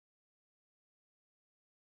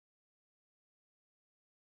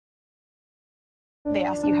They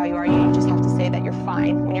ask you how you are, you just have to say that you're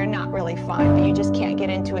fine when you're not really fine, but you just can't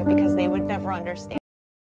get into it because they would never understand.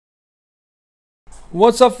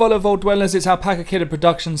 What's up, fellow Vault Dwellers? It's Alpaca-Kitten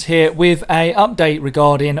Productions here with a update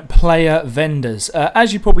regarding player vendors.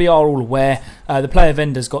 As you probably are all aware, the player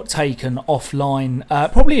vendors got taken offline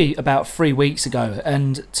probably about 3 weeks ago,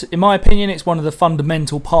 and in my opinion it's one of the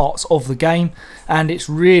fundamental parts of the game, and it's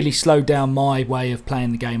really slowed down my way of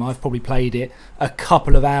playing the game. I've probably played it a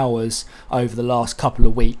couple of hours over the last couple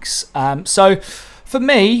of weeks. So for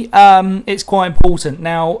me, it's quite important.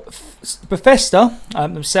 Now, Bethesda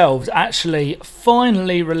themselves actually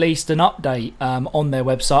finally released an update on their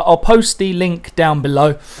website. I'll post the link down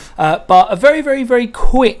below, but a very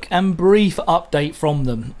quick and brief update from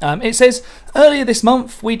them. It says, earlier this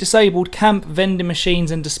month we disabled camp vending machines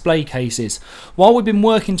and display cases. While we've been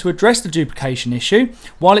working to address the duplication issue,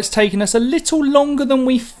 while it's taken us a little longer than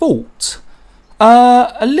we thought,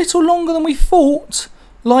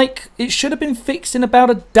 like, it should have been fixed in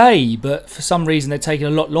about a day, but for some reason they're taking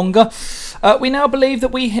a lot longer. We now believe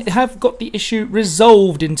that we have got the issue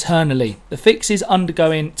resolved internally. The fix is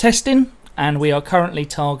undergoing testing, and we are currently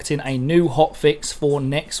targeting a new hotfix for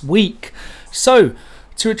next week. So,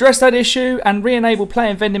 to address that issue and re-enable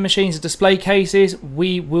playing vending machines and display cases,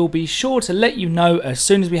 we will be sure to let you know as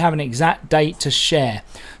soon as we have an exact date to share.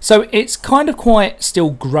 So it's kind of quite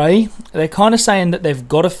still grey. They're kind of saying that they've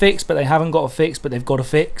got a fix, but they haven't got a fix, but they've got a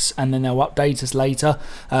fix, and then they'll update us later,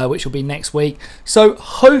 which will be next week. So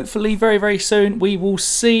hopefully very soon we will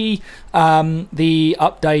see the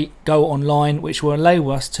update go online, which will allow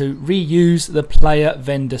us to reuse the player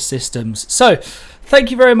vendor systems. So thank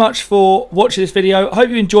you very much for watching this video. I hope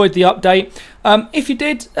you enjoyed the update. If you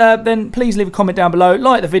did, then please leave a comment down below,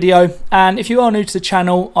 like the video, and if you are new to the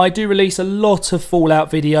channel, I do release a lot of Fallout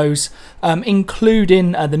videos,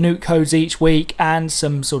 including the nuke codes each week and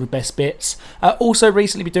some sort of best bits. Also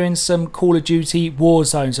recently been doing some Call of Duty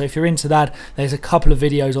Warzone, so if you're into that, there's a couple of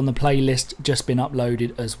videos on the playlist just been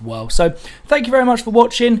uploaded as well. So thank you very much for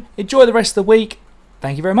watching. Enjoy the rest of the week.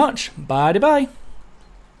 Thank you very much. Bye.